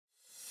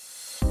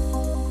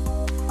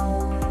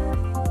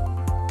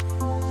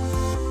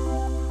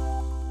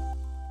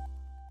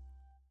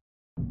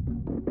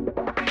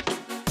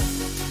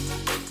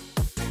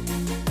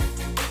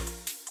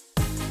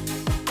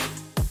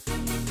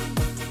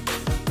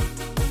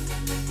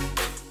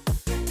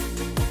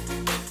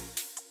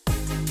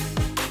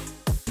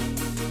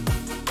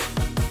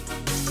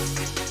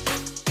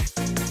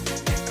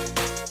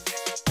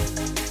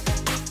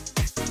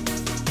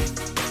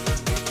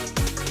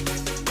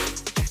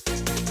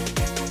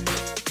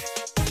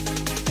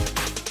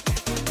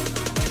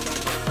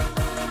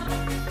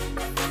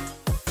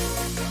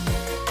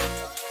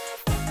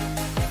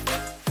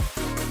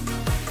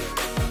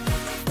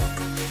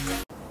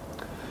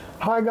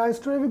Hi guys,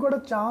 today we got a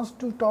chance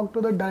to talk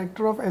to the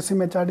director of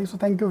SCMHRD. So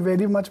thank you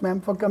very much, ma'am,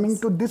 for coming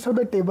to this side of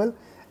the table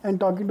and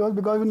talking to us,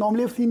 because we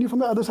normally have seen you from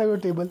the other side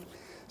of the table.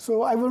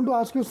 So I want to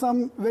ask you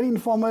some very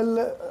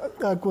informal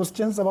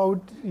questions about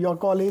your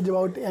college,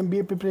 about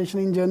MBA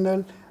preparation in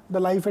general, the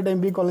life at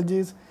MBA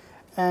colleges,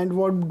 and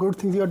what good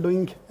things you are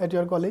doing at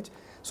your college.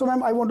 So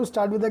ma'am, I want to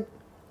start with a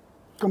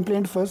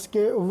complaint first.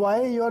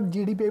 Why your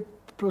GDPA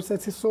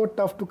process is so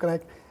tough to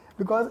crack?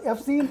 Because I've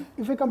seen,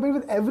 if you compare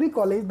with every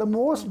college, the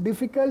most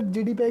difficult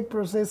GDPA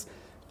process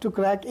to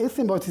crack is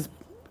Symbiosis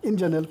in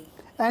general.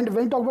 And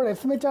when you talk about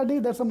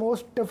SMHRD, that's the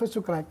most toughest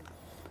to crack.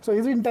 So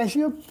is it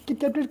intentionally you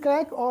kept it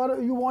crack, or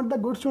you want the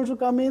good students to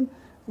come in?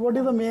 What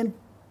is the main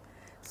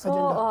agenda?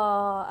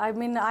 I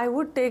mean, I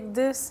would take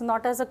this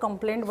not as a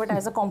complaint, but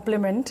as a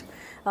compliment.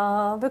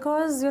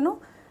 Because, you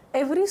know,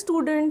 every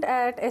student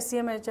at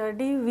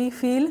SCMHRD, we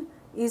feel,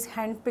 is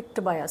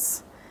handpicked by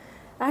us.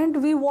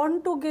 And we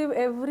want to give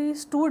every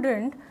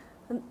student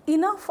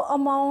enough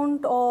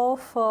amount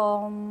of,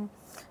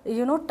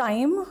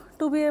 time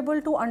to be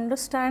able to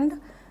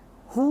understand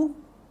who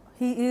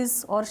he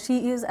is or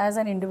she is as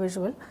an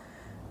individual.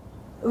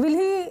 Will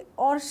he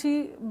or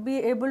she be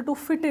able to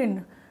fit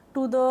in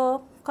to the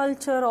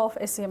culture of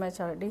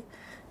SCMHRD?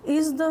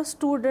 Is the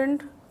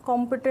student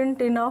competent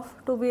enough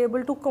to be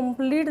able to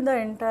complete the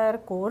entire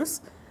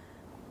course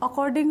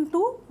according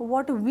to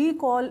what we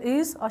call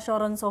is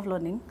assurance of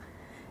learning?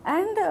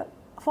 And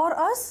for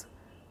us,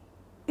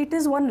 it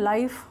is one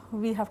life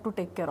we have to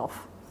take care of.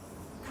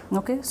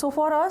 Okay, so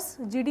for us,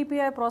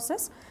 GDPI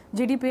process,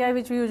 GDPI,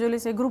 which we usually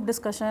say group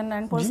discussion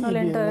and personal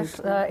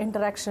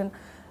interaction,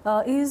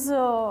 is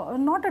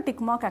not a tick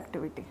mark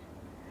activity.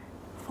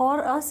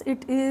 For us,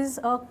 it is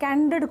a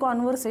candid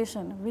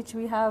conversation which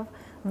we have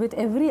with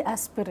every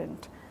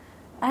aspirant.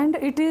 And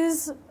it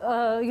is,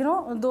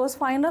 those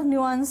finer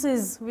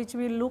nuances which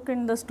we look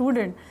in the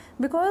student,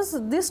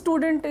 because this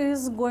student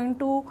is going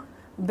to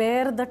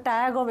bear the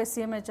tag of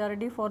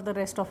SCMHRD for the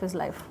rest of his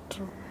life.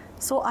 True.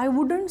 So I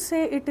wouldn't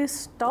say it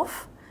is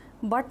tough,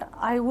 but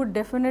I would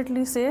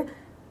definitely say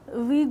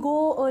we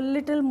go a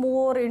little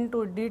more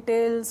into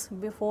details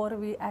before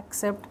we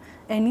accept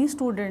any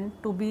student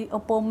to be a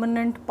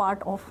permanent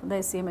part of the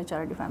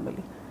SCMHRD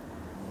family.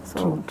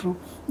 So True.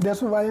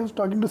 That's why I was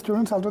talking to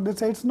students also. They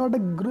say it's not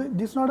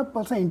a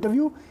personal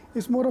interview,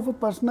 it's more of a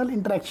personal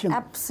interaction.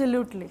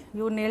 Absolutely,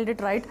 you nailed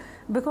it right.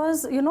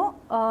 Because in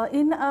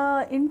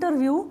an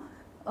interview,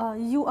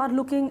 you are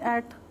looking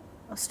at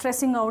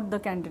stressing out the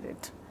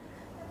candidate.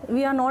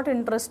 We are not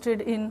interested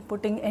in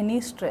putting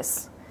any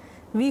stress.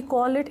 We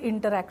call it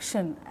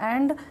interaction,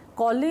 and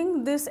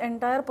calling this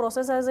entire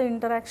process as an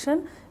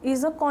interaction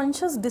is a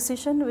conscious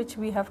decision which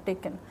we have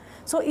taken.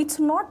 So it's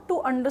not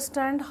to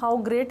understand how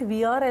great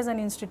we are as an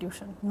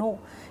institution. No,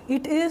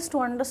 it is to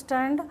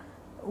understand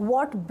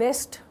what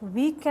best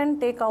we can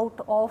take out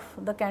of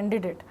the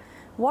candidate.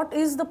 What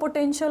is the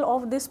potential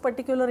of this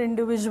particular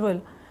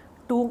individual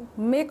to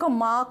make a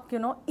mark,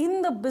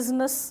 in the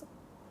business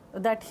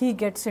that he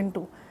gets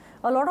into.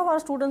 A lot of our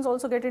students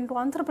also get into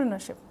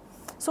entrepreneurship.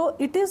 So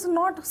it is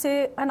not,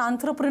 say, an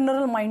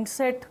entrepreneurial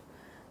mindset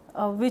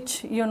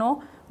which,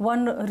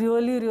 one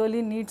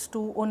really needs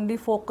to only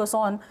focus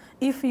on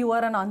if you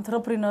are an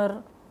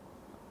entrepreneur,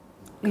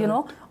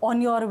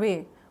 on your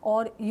way,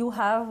 or you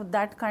have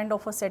that kind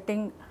of a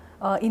setting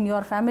in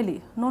your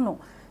family. No.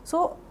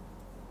 So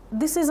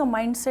this is a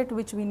mindset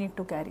which we need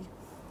to carry.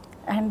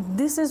 And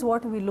this is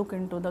what we look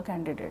into the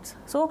candidates.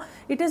 So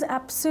it is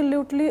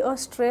absolutely a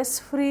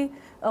stress-free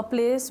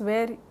place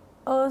where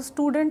a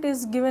student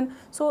is given.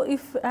 So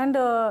if at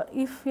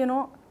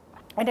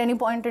any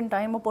point in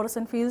time a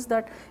person feels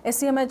that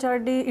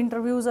SCMHRD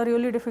interviews are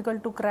really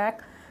difficult to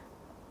crack,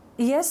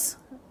 yes,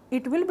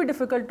 it will be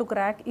difficult to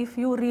crack if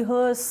you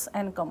rehearse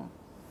and come.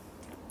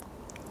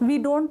 We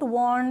don't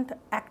want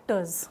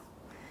actors.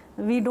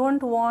 We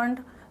don't want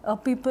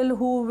people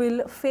who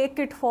will fake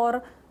it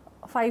for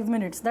 5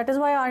 minutes. That is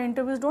why our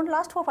interviews don't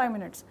last for 5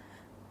 minutes.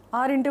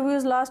 Our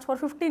interviews last for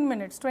 15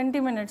 minutes,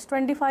 20 minutes,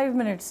 25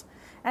 minutes.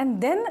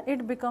 And then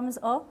it becomes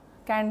a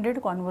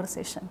candid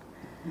conversation.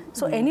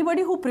 So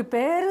anybody who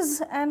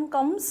prepares and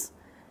comes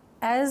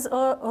as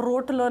a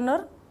rote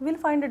learner will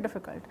find it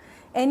difficult.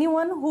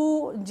 Anyone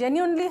who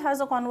genuinely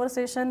has a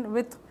conversation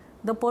with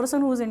the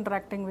person who is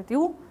interacting with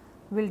you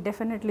will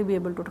definitely be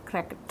able to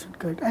crack it.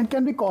 Correct. And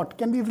can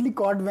be easily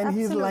caught when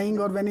he is lying,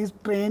 or when his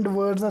trained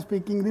words are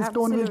speaking, his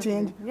tone will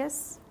change.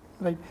 Yes.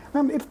 Right.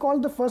 Ma'am, it's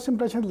called the first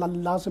impression,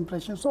 last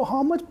impression. So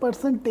how much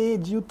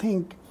percentage you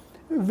think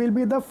will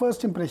be the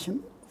first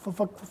impression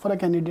for a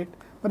candidate?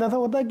 But ऐसा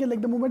होता है कि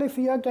like the moment I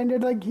see a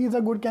candidate, like he is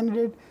a good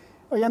candidate,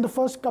 and the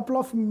first couple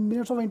of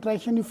minutes of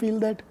interaction you feel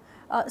that?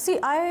 See,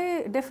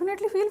 I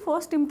definitely feel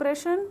first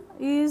impression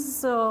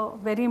is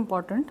very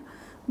important.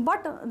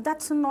 But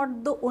that's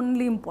not the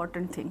only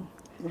important thing.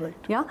 Right.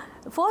 Yeah.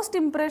 First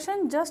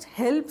impression just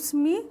helps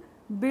me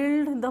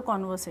build the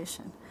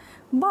conversation.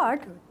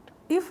 But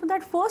if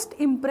that first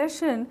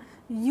impression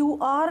you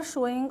are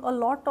showing a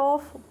lot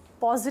of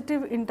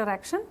positive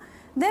interaction,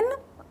 then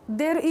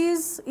there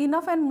is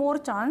enough and more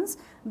chance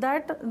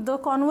that the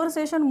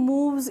conversation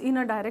moves in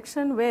a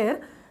direction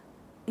where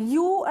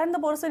you and the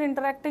person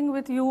interacting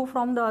with you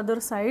from the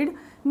other side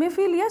may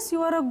feel, yes,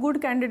 you are a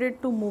good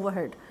candidate to move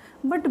ahead.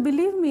 But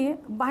believe me,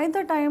 by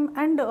the time,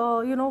 and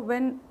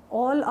when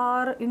all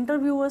our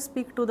interviewers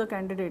speak to the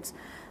candidates,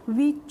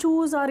 we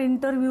choose our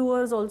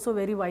interviewers also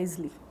very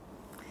wisely.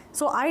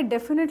 So I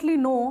definitely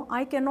know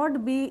I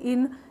cannot be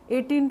in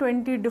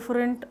 18-20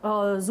 different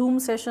Zoom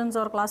sessions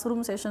or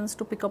classroom sessions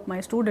to pick up my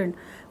student,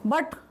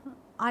 but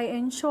I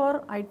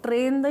ensure I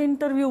train the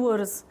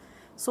interviewers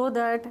so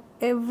that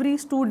every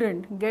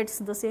student gets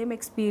the same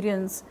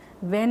experience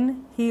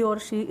when he or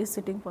she is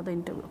sitting for the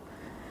interview.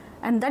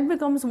 And that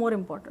becomes more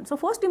important. So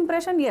first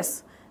impression,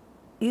 yes,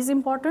 is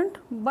important,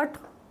 but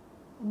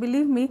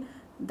believe me,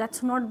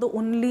 that's not the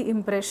only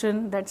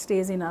impression that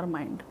stays in our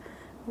mind.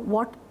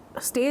 What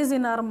stays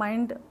in our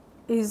mind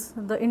is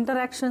the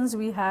interactions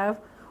we have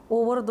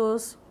over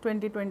those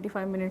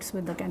 20-25 minutes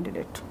with the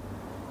candidate.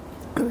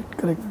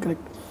 Correct.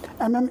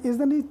 And ma'am, is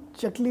there any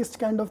checklist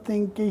kind of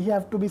thing, you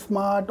have to be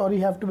smart or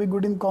you have to be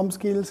good in comm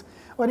skills,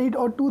 or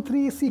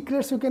 2-3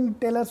 secrets you can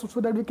tell us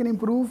so that we can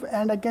improve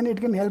and it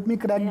can help me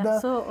crack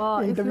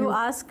the interview? If you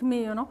ask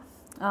me,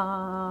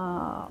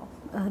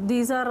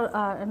 these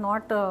are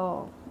not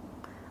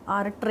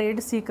our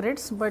trade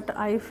secrets, but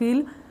I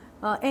feel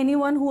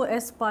anyone who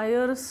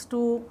aspires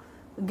to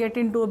get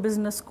into a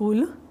business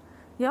school,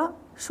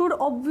 should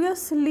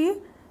obviously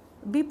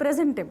be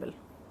presentable,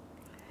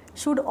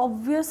 should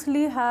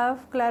obviously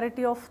have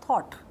clarity of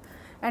thought.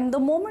 And the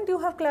moment you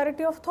have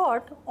clarity of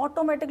thought,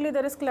 automatically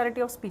there is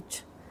clarity of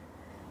speech.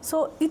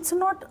 So it's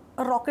not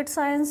a rocket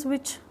science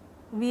which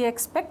we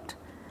expect.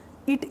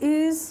 It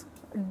is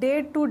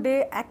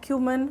day-to-day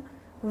acumen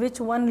which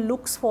one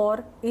looks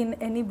for in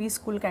any B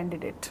school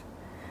candidate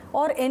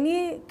or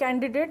any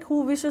candidate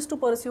who wishes to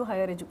pursue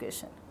higher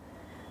education.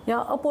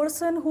 A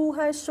person who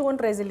has shown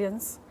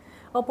resilience,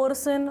 a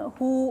person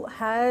who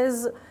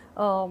has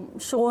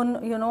shown,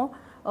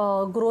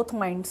 growth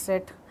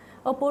mindset,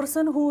 a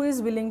person who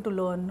is willing to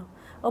learn,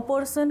 a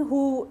person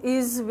who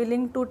is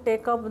willing to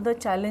take up the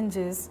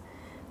challenges,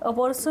 a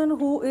person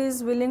who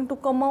is willing to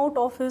come out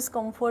of his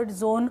comfort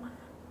zone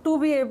to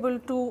be able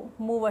to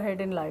move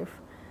ahead in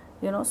life.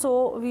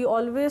 So we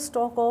always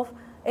talk of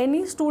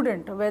any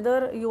student,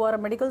 whether you are a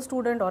medical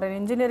student or an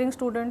engineering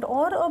student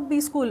or a B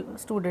school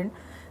student,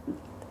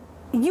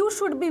 you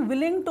should be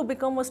willing to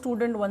become a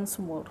student once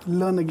more.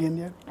 Learn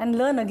again, And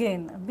learn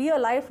again. Be a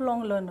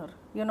lifelong learner,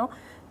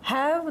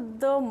 Have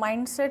the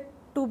mindset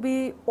to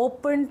be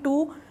open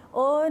to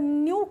a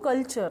new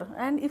culture.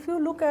 And if you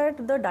look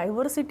at the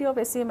diversity of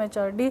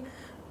SCMHRD,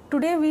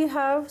 today we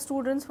have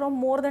students from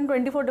more than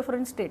 24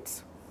 different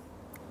states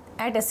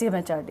at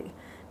SCMHRD.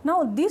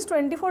 Now, these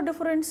 24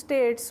 different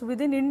states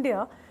within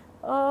India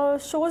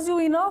shows you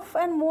enough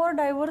and more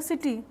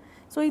diversity.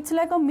 So it's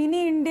like a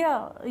mini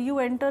India you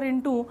enter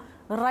into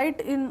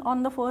right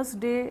on the first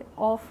day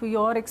of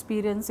your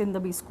experience in the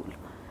B school.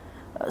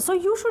 So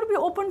you should be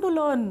open to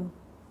learn.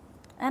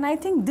 And I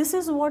think this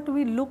is what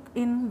we look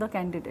in the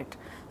candidate.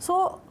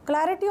 So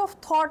clarity of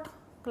thought,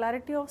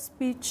 clarity of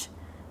speech,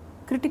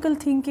 critical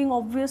thinking,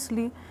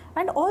 obviously,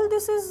 and all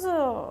this is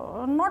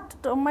not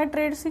my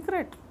trade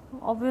secret,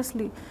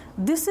 obviously.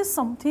 This is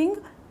something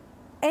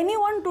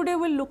anyone today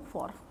will look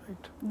for.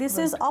 This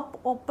is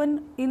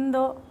open in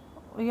the,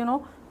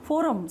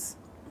 forums.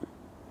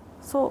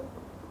 So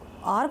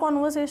our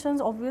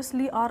conversations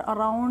obviously are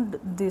around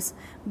this,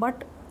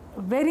 but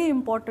very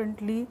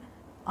importantly,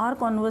 our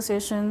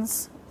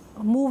conversations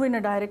move in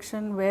a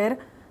direction where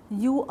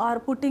you are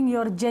putting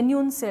your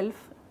genuine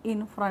self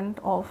in front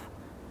of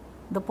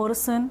the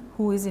person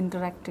who is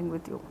interacting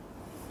with you.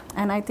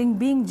 And I think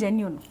being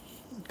genuine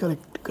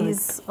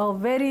is a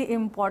very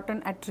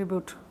important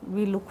attribute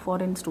we look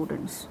for in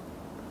students.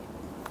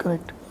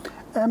 Correct.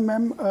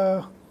 Ma'am,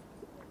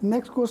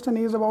 next question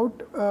is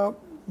about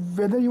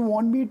whether you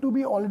want me to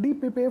be already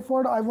prepared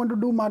for, I want to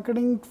do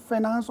marketing,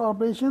 finance,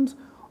 operations,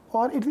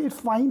 or it's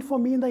fine for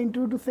me in the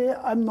interview to say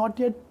I'm not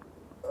yet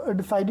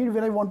decided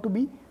where I want to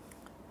be?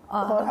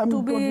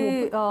 To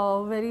be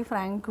very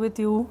frank with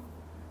you,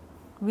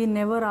 we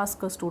never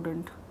ask a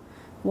student,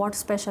 what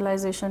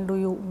specialization do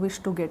you wish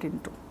to get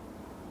into?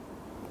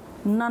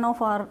 None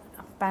of our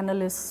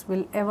panelists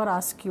will ever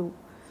ask you,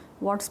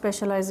 what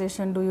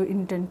specialization do you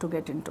intend to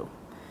get into?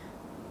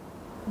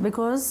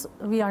 Because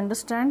we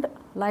understand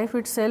life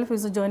itself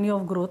is a journey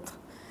of growth,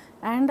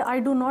 and I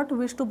do not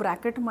wish to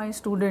bracket my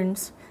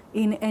students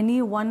in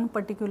any one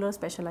particular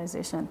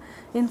specialization.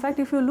 In fact,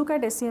 if you look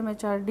at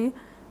SCMHRD,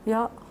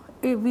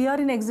 we are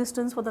in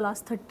existence for the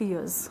last 30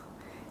 years.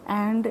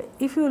 And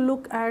if you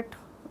look at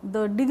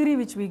the degree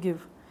which we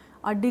give,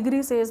 our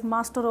degree says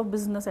Master of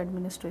Business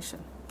Administration.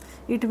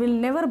 It will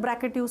never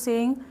bracket you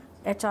saying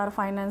HR,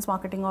 finance,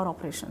 marketing or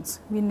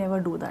operations. We never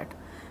do that.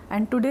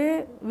 And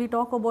today we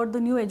talk about the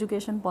new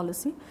education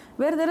policy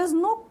where there is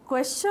no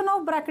question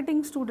of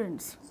bracketing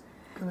students.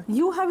 Correct.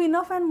 You have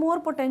enough and more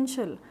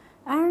potential.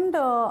 And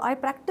I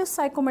practice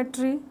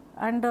psychometry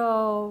and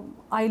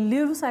I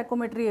live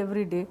psychometry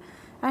every day.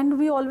 And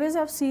we always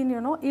have seen,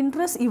 you know,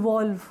 interests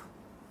evolve.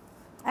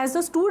 As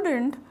a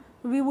student,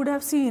 we would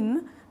have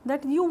seen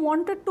that you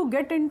wanted to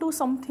get into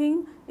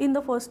something in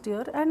the first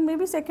year, and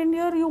maybe second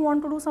year you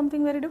want to do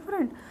something very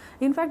different.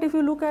 In fact, if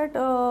you look at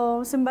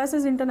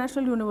Symbiosis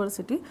International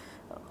University,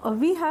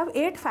 we have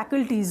 8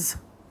 faculties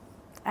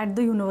at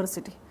the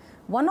university.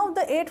 One of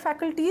the 8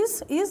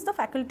 faculties is the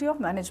Faculty of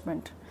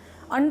Management.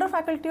 Under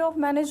Faculty of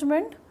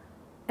Management,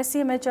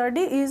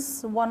 SCMHRD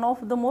is one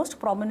of the most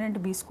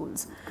prominent B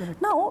schools.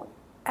 Correct. Now,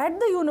 at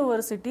the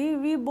university,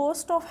 we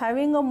boast of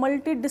having a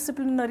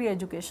multidisciplinary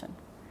education.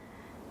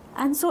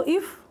 And so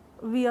if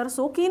we are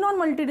so keen on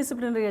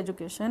multidisciplinary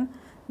education,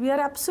 we are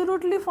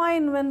absolutely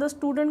fine when the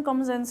student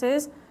comes and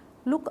says,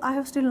 look, I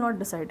have still not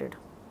decided.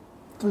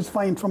 So it's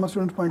fine from a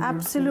student's point of view.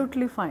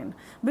 Absolutely fine.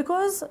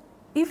 Because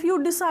if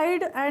you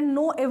decide and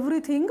know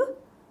everything,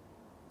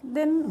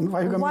 then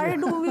why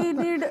do we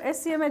need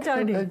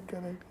SCMHRD?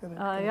 Correct.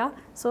 Yeah.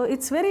 So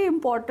it's very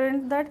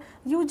important that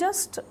you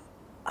just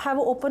have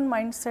an open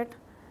mindset.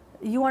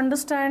 You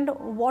understand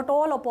what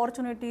all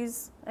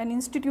opportunities an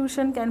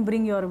institution can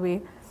bring your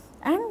way,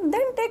 and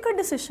then take a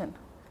decision.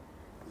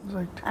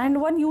 Right.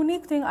 And one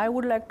unique thing I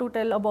would like to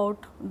tell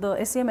about the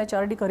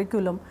SCMHRD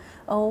curriculum,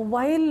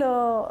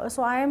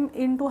 so I am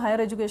into higher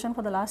education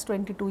for the last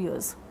 22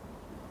 years.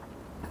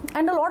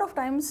 And a lot of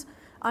times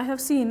I have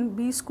seen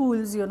B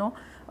schools, you know,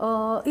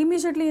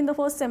 immediately in the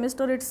first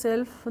semester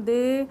itself,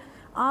 they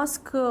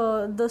ask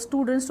the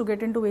students to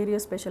get into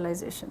various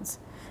specializations,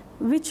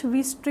 which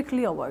we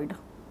strictly avoid.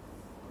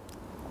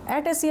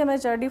 At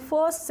SCMHRD,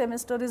 first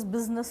semester is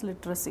business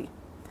literacy.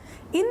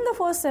 In the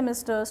first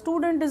semester,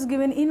 student is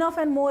given enough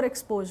and more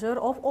exposure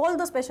of all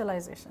the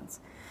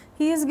specializations.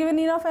 He is given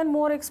enough and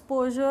more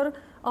exposure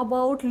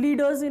about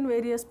leaders in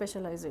various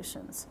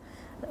specializations.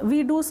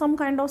 We do some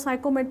kind of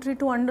psychometry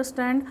to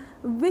understand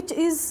which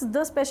is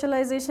the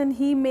specialization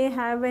he may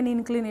have an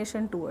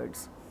inclination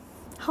towards.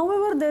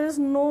 However, there is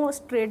no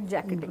straight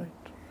jacketing.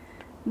 Right.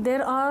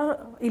 There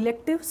are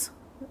electives.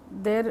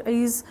 There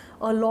is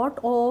a lot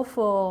of,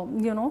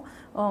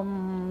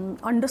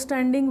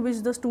 understanding which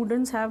the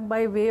students have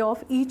by way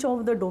of each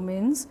of the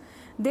domains.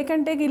 They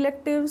can take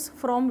electives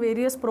from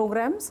various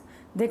programs.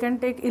 They can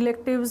take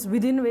electives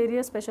within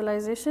various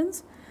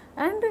specializations.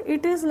 And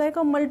it is like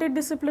a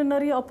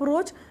multidisciplinary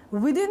approach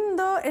within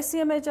the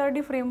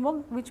SCMHRD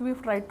framework which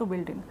we've tried to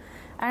build in.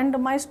 And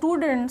my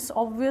students,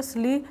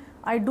 obviously,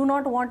 I do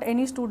not want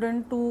any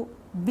student to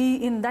be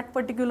in that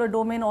particular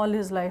domain all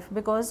his life,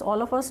 because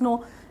all of us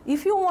know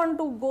if you want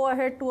to go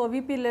ahead to a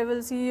VP level,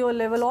 CEO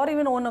level, or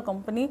even own a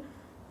company,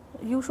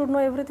 you should know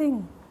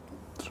everything.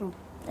 True.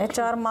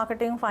 HR,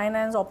 marketing,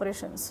 finance,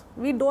 operations.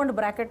 We don't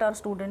bracket our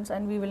students,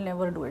 and we will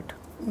never do it.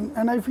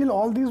 And I feel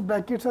all these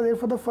brackets are there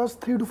for the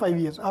first 3 to 5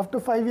 years. After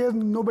 5 years,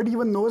 nobody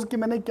even knows कि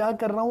मैंने क्या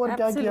कर रहा हूँ और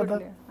क्या किया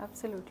था.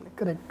 Absolutely.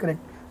 Correct.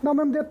 Now,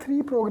 ma'am, there are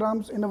 3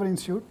 programs in our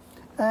institute,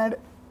 and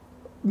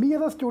me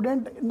as a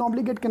student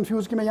normally get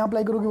confused कि मैं यहाँ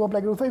apply करूँगी वो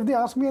apply करूँ. So if they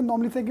ask me, I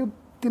normally say कि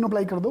तीनों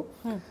apply कर दो.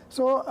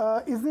 So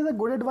is this a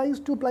good advice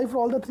to apply for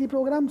all the 3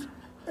 programs?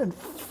 And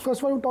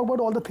first of all, we'll talk about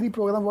all the 3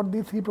 programs, what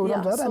these 3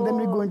 programs are, and then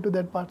we go into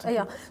that part.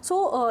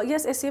 So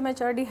yes,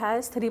 SCMHRD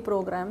has 3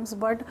 programs,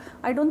 but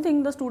I don't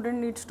think the student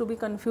needs to be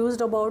confused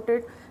about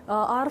it.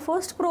 Our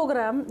first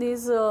program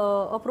is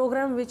a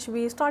program which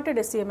we started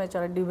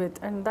SCMHRD with,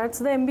 and that's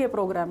the MBA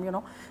program, you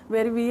know,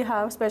 where we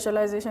have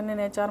specialization in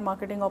HR,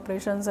 marketing,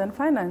 operations, and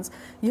finance.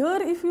 Here,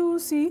 if you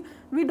see,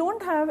 we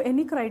don't have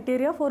any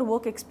criteria for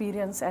work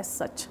experience as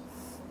such.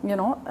 You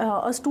know,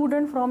 a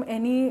student from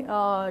any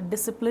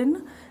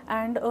discipline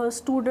and a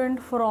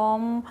student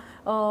from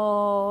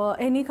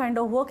any kind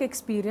of work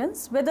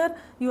experience, whether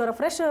you are a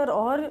fresher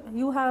or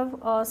you have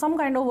some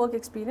kind of work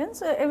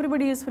experience,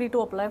 everybody is free to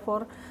apply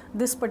for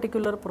this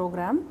particular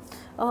program.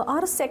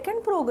 Our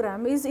second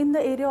program is in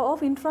the area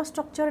of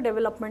infrastructure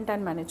development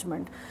and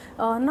management.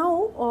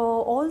 Now,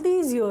 all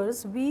these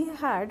years we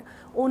had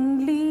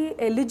only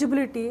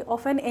eligibility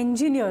of an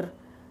engineer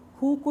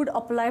who could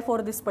apply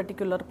for this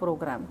particular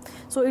program.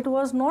 So it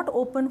was not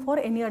open for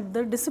any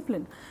other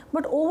discipline.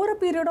 But over a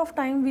period of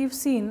time, we've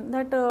seen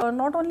that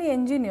not only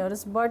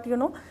engineers, but you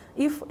know,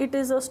 if it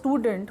is a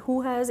student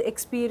who has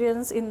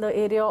experience in the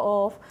area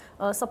of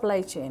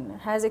supply chain,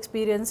 has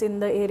experience in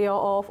the area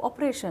of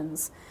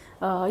operations,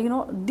 you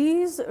know,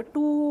 these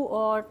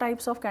 2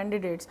 types of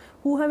candidates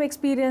who have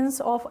experience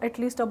of at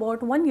least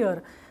about 1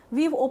 year,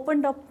 we've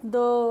opened up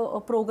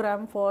the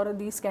program for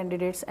these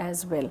candidates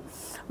as well.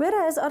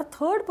 Whereas our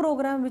third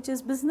program, which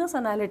is business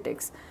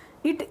analytics,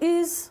 it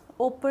is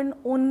open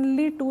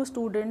only to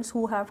students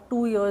who have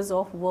 2 years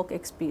of work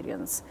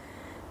experience.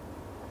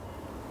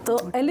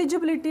 The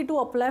eligibility to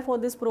apply for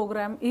this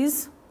program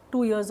is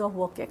 2 years of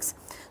work ex.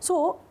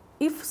 So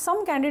if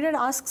some candidate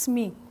asks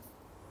me,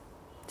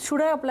 should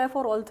I apply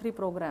for all 3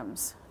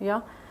 programs?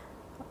 Yeah,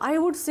 I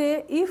would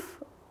say if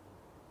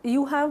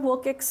you have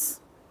work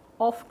ex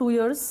of 2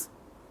 years,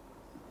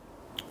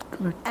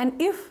 correct, and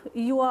if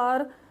you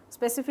are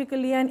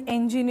specifically an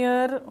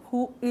engineer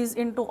who is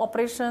into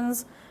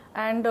operations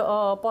and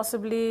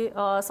possibly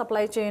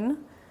supply chain,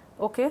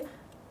 okay,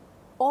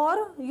 or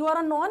you are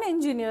a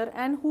non-engineer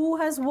and who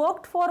has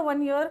worked for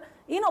 1 year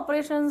in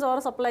operations or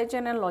supply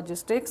chain and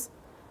logistics,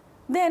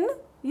 then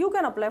you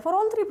can apply for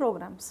all 3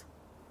 programs.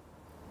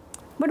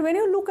 But when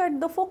you look at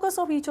the focus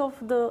of each of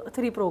the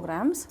 3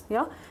 programs,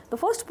 yeah, the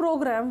first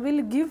program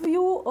will give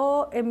you a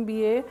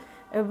MBA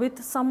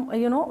with some,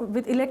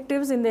 with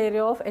electives in the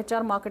area of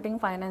HR, marketing,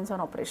 finance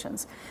and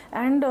operations.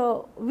 And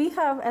we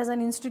have as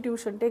an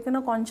institution taken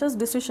a conscious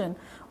decision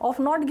of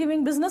not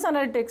giving business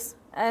analytics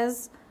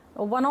as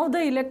one of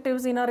the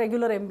electives in a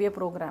regular MBA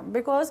program,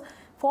 because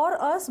for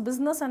us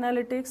business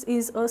analytics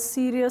is a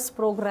serious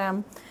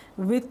program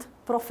with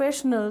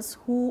professionals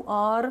who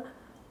are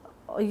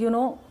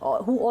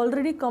who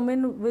already come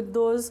in with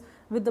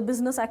the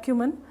business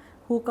acumen,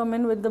 who come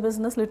in with the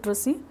business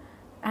literacy,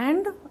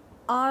 and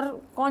are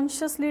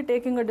consciously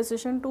taking a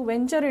decision to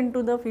venture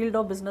into the field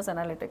of business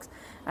analytics.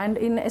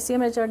 And in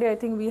SCMHRD, I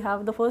think we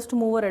have the first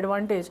mover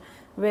advantage,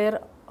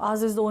 where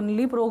ours is the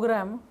only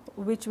program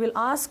which will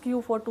ask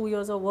you for 2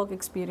 years of work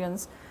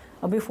experience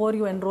before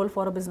you enroll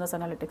for a business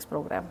analytics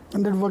program.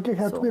 And that work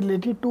has to be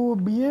related to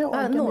BA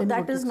or no,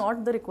 that is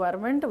not the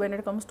requirement when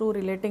it comes to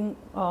relating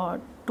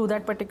to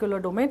that particular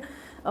domain.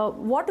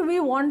 What we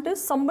want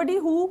is somebody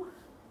who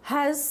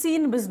has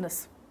seen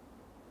business,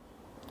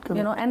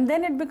 and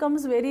then it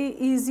becomes very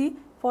easy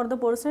for the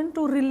person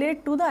to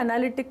relate to the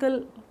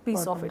analytical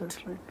piece of it.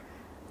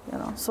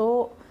 Right.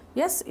 So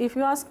yes, if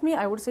you ask me,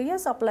 I would say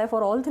yes, apply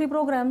for all 3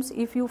 programs.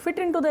 If you fit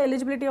into the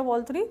eligibility of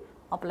all 3,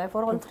 apply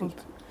for all 3.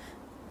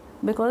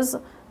 Because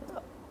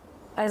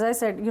as I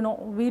said,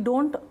 we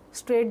don't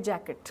straight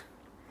jacket,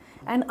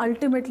 and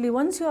ultimately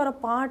once you are a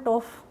part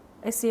of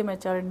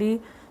SCMHRD,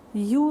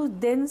 you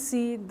then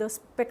see the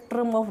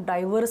spectrum of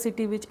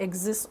diversity which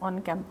exists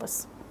on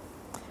campus.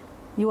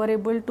 You are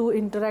able to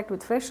interact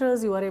with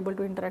freshers, you are able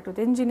to interact with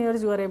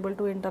engineers, you are able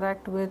to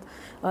interact with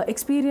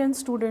experienced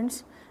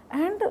students.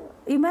 And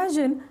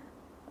imagine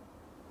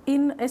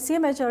in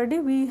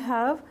SCMHRD we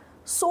have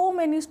so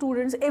many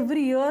students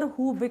every year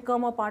who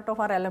become a part of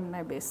our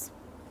alumni base.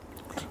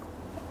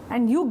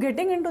 And you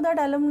getting into that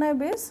alumni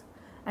base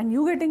and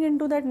you getting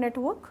into that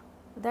network,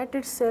 that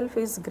itself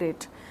is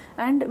great.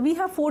 And we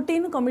have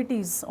 14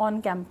 committees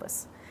on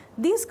campus.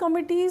 These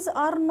committees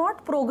are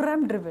not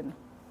program driven.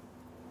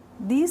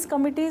 These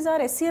committees are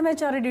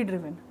SCMHRD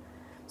driven.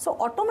 So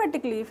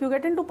automatically, if you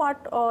get into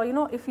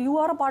if you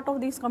are a part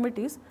of these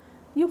committees,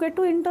 you get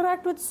to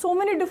interact with so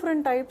many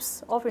different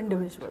types of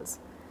individuals.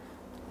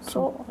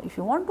 So if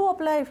you want to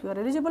apply, if you are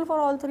eligible for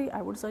all 3,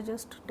 I would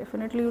suggest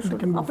definitely you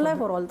should apply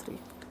for all 3.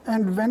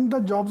 And when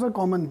the jobs are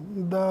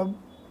common, the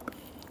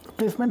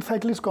placement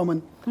cycle is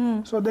common.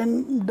 So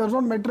then it does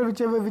not matter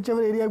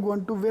whichever area I go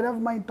into, wherever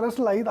my interest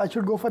lies, I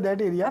should go for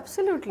that area.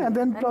 Absolutely.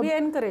 And we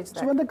encourage that.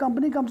 So when the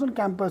company comes on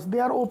campus, they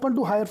are open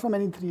to hire from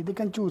any 3. They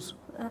can choose.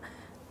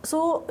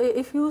 So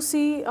if you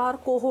see our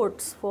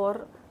cohorts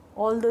for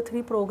all the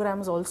 3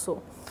 programs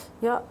also,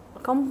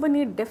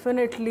 company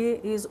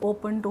definitely is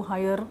open to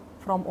hire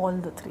from all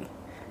the 3.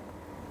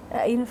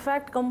 In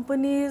fact,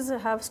 companies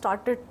have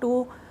started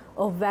to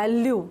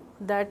value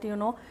that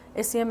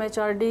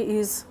SCMHRD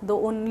is the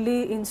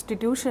only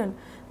institution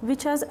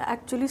which has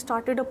actually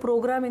started a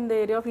program in the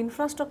area of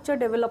infrastructure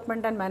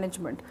development and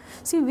management.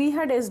 See, we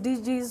had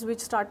SDGs which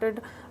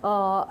started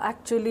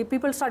actually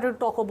people started to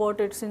talk about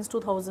it since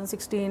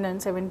 2016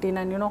 and 17,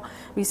 and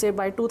we say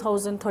by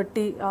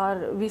 2030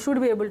 we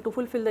should be able to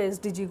fulfill the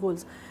SDG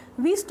goals.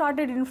 We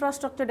started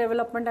infrastructure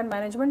development and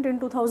management in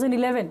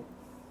 2011.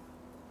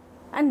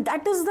 And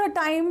that is the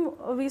time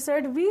we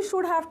said we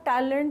should have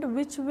talent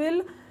which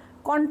will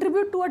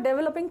contribute to a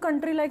developing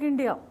country like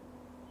India.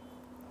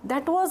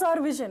 That was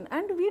our vision,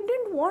 and we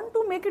didn't want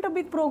to make it a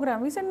big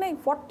program. We said, no,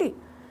 40.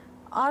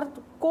 Our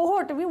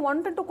cohort, we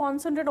wanted to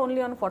concentrate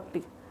only on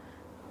 40.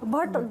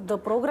 But the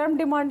program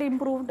demand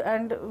improved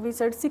and we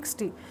said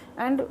 60.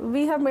 And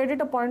we have made it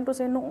a point to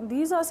say, no,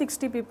 these are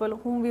 60 people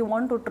whom we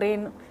want to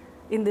train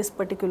in this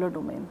particular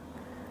domain.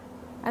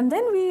 And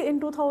then we, in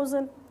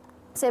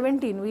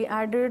 2017, we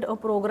added a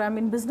program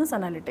in business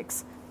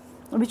analytics,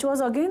 which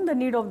was again the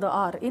need of the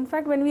hour. In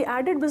fact, when we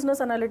added business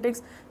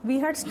analytics, we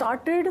had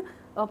started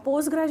a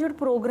postgraduate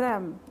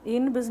program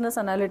in business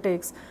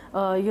analytics,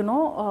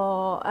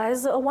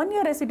 as a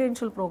 1-year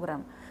residential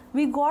program.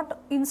 We got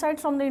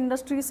insights from the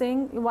industry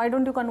saying, why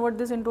don't you convert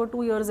this into a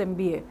 2 years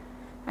MBA?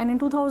 And in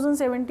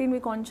 2017, we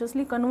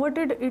consciously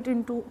converted it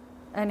into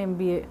an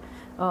MBA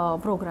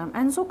program.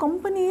 And so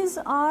companies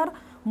are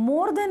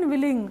more than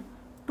willing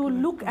to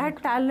look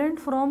at talent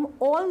from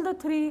all the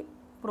 3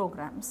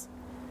 programs.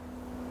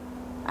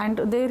 And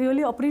they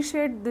really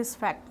appreciate this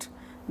fact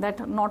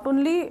that not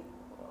only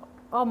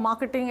a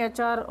marketing,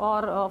 HR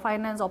or a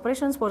finance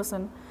operations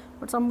person,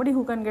 but somebody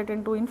who can get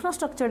into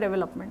infrastructure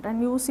development.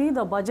 And you see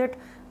the budget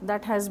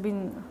that has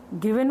been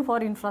given for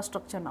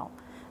infrastructure now.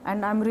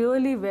 And I'm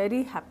really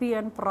very happy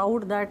and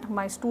proud that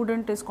my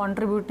student is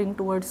contributing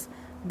towards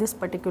this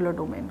particular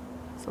domain.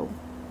 So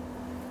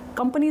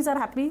companies are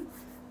happy,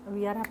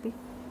 we are happy.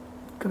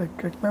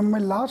 Correct. My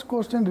last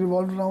question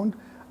revolves around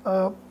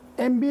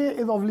MBA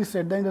is obviously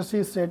set, the industry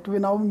is set. We're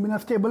now in a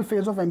stable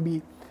phase of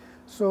MBA.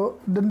 So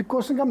the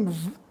question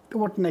comes,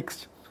 what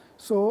next?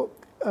 So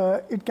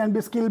it can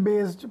be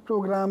skill-based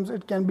programs,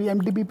 it can be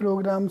MTP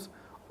programs,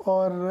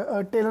 or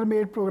a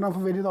tailor-made program for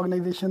various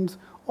organizations,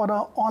 or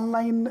an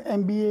online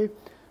MBA.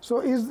 So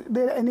is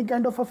there any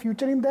kind of a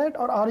future in that,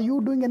 or are you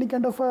doing any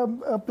kind of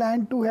a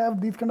plan to have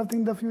these kind of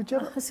things in the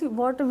future? See,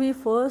 what we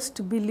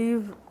first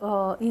believe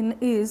in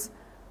is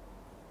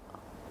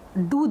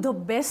do the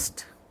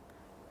best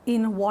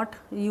in what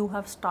you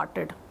have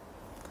started,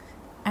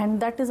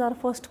 and that is our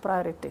first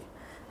priority.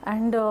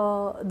 And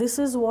this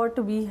is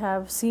what we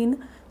have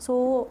seen.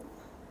 So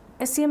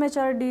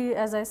SCMHRD,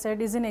 as I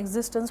said, is in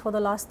existence for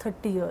the last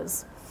 30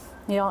 years.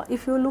 Yeah,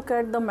 if you look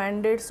at the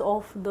mandates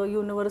of the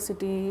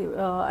university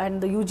and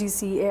the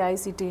UGC,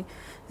 AICT,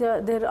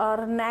 there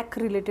are NAC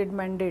related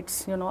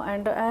mandates,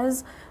 and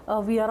as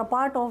we are a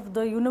part of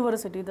the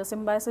university, the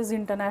Symbiosis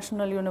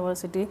International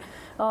University,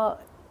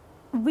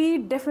 we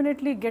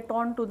definitely get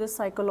on to this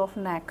cycle of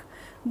NAC.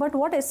 But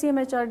what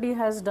SCMHRD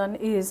has done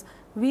is,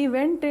 we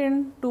went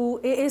into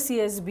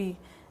AACSB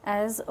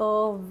as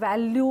a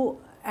value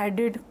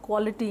added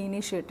quality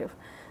initiative.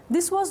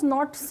 This was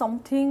not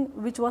something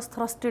which was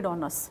thrusted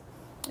on us.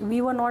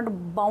 We were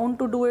not bound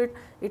to do it,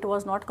 it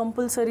was not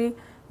compulsory.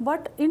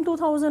 But in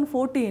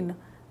 2014,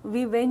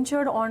 we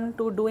ventured on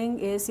to doing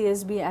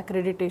AACSB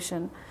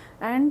accreditation,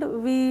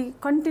 and we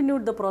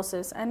continued the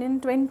process, and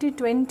in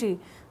 2020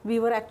 we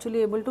were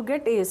actually able to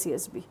get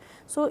AACSB.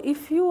 So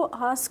if you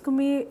ask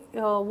me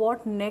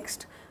what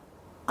next,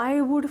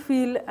 I would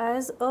feel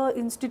as an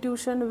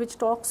institution which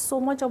talks so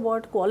much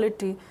about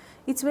quality,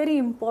 it's very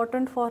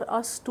important for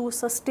us to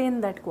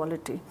sustain that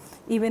quality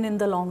even in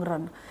the long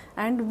run,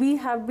 and we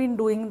have been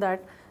doing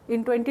that.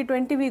 In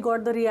 2020 we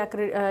got the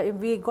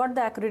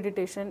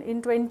accreditation.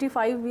 In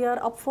 25 we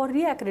are up for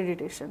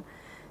reaccreditation,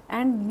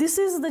 and this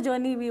is the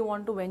journey we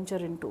want to venture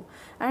into.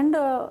 And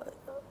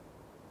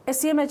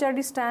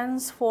SCMHRD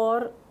stands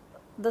for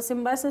the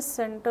Symbiosis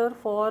Center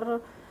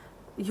for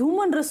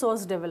Human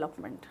Resource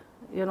Development.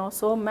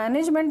 So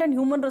management and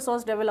human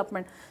resource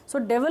development. So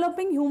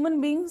developing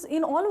human beings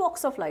in all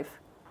walks of life.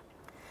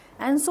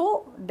 And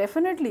so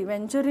definitely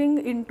venturing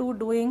into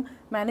doing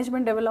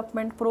management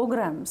development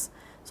programs.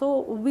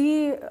 So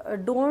we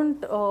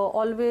don't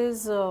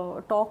always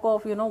talk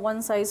of,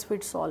 one size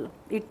fits all.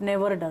 It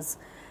never does.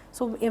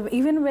 So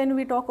even when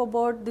we talk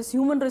about this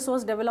human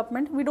resource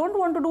development, we don't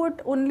want to do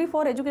it only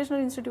for educational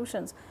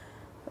institutions.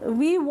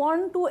 We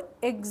want to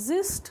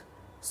exist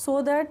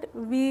so that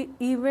we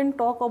even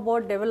talk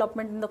about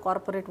development in the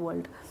corporate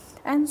world.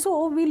 And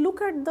so we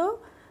look at the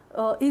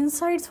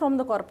insights from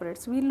the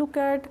corporates. We look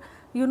at,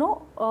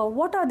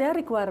 what are their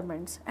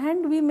requirements,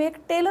 and we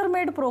make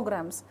tailor-made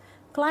programs,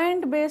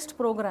 client-based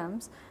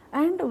programs,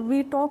 and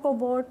we talk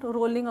about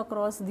rolling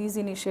across these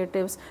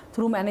initiatives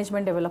through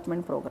management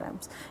development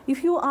programs.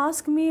 If you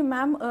ask me,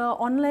 ma'am,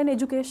 online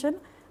education,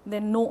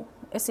 then no,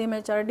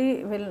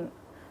 SCMHRD will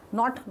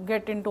not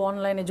get into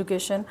online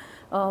education.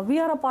 We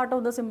are a part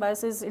of the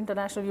Symbiosis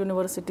International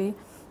University,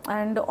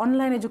 and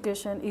online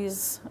education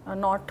is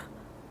not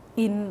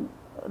in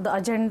the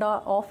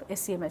agenda of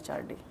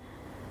SCMHRD.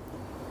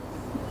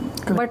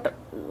 But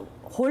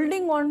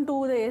holding on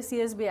to the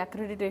ACSB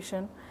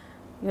accreditation,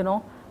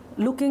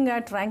 looking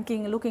at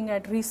ranking, looking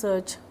at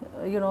research,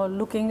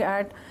 looking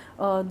at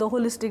the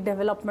holistic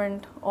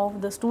development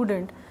of the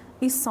student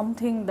is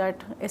something that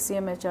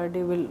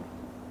SCMHRD will,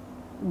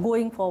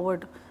 going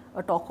forward,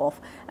 talk of.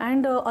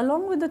 And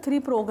along with the 3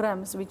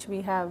 programs which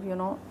we have,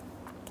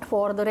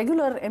 for the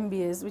regular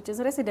MBAs, which is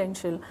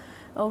residential,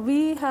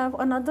 we have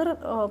another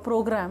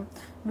program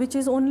which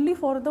is only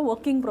for the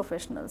working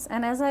professionals.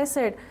 And as I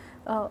said,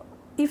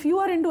 if you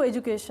are into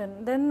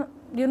education, then,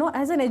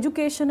 as an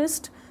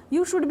educationist,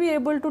 you should be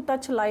able to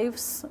touch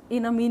lives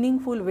in a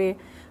meaningful way,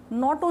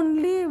 not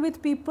only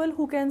with people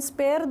who can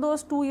spare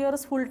those 2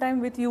 years full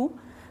time with you,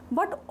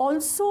 but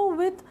also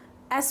with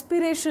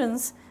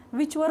aspirations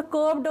which were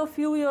curbed a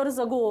few years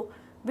ago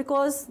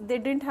because they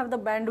didn't have the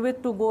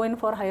bandwidth to go in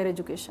for higher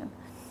education.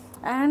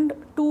 And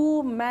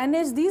to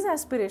manage these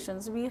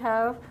aspirations, we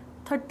have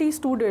 30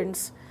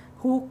 students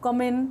who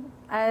come in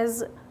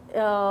as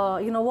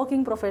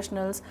working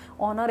professionals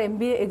on our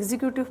MBA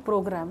executive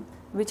program,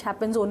 which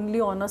happens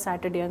only on a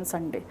Saturday and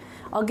Sunday.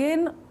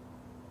 Again,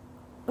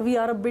 we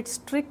are a bit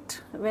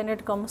strict when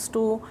it comes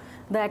to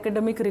the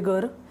academic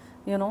rigor.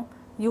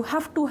 You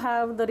have to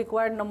have the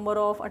required number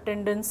of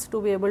attendance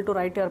to be able to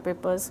write your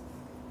papers.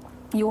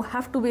 You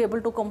have to be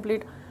able to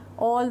complete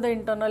all the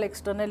internal,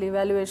 external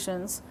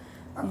evaluations.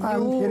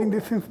 I'm hearing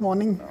this since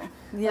morning.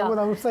 Yeah. I was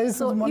outside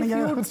so since morning.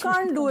 If you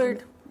can't do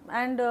it,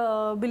 and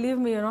believe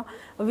me,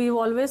 we've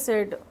always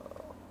said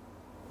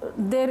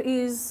there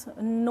is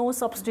no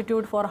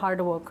substitute for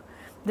hard work.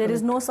 There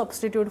is no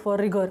substitute for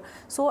rigor.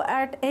 So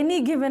at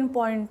any given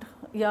point,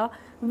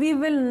 we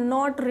will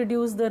not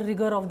reduce the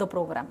rigor of the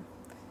program.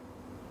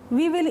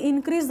 We will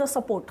increase the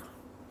support,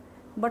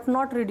 but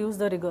not reduce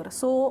the rigor.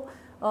 So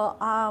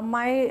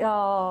my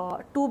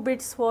 2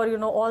 bits for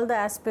all the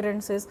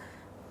aspirants is,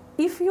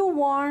 if you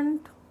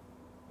want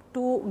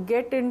to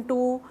get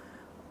into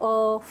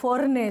a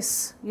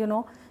furnace,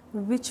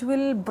 which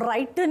will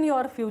brighten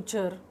your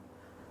future,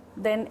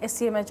 then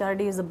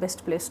SCMHRD is the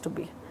best place to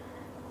be.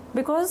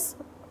 Because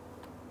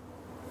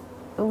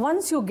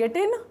once you get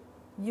in,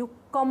 you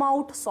come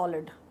out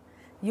solid,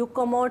 you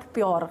come out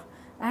pure,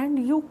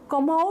 and you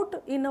come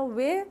out in a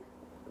way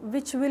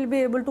which will be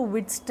able to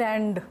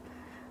withstand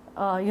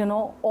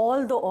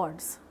all the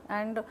odds.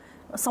 And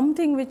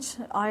something which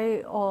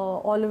I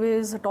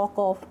always talk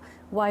of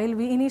while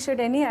we initiate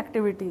any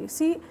activity,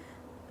 see,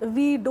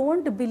 we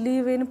don't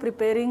believe in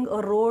preparing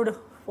a road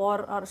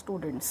for our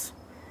students.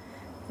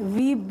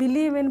 We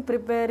believe in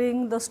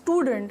preparing the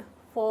student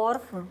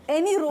for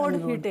any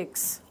road he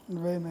takes.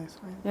 Very nice.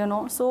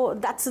 Right? So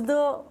that's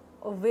the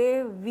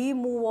way we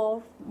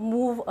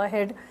move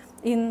ahead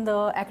in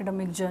the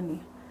academic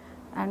journey,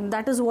 and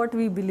that is what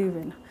we believe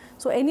in.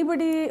 So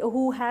anybody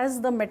who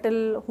has the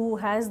mettle, who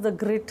has the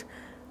grit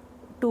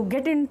to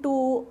get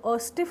into a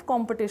stiff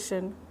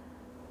competition,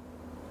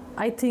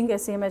 I think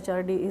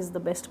SCMHRD is the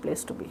best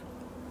place to be.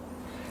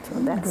 So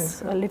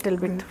that's a little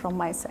bit from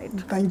my side.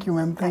 Thank you,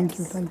 ma'am. Thank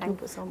you so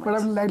much. But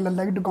I would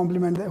like to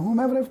compliment them.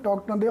 Whomever I've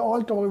talked to, they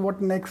all talk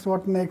what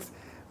next.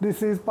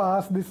 This is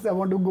past, this I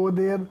want to go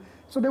there.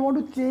 So they want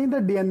to change the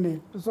DNA.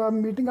 So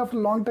I'm meeting after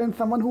a long time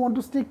someone who want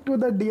to stick to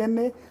the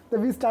DNA that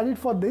we studied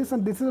for this,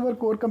 and this is our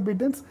core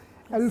competence.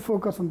 I will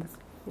focus on this.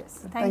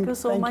 Yes. Thank you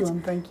so much.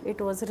 Thank you.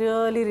 It was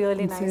really,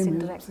 really nice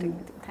interacting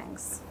with you.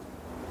 Thanks.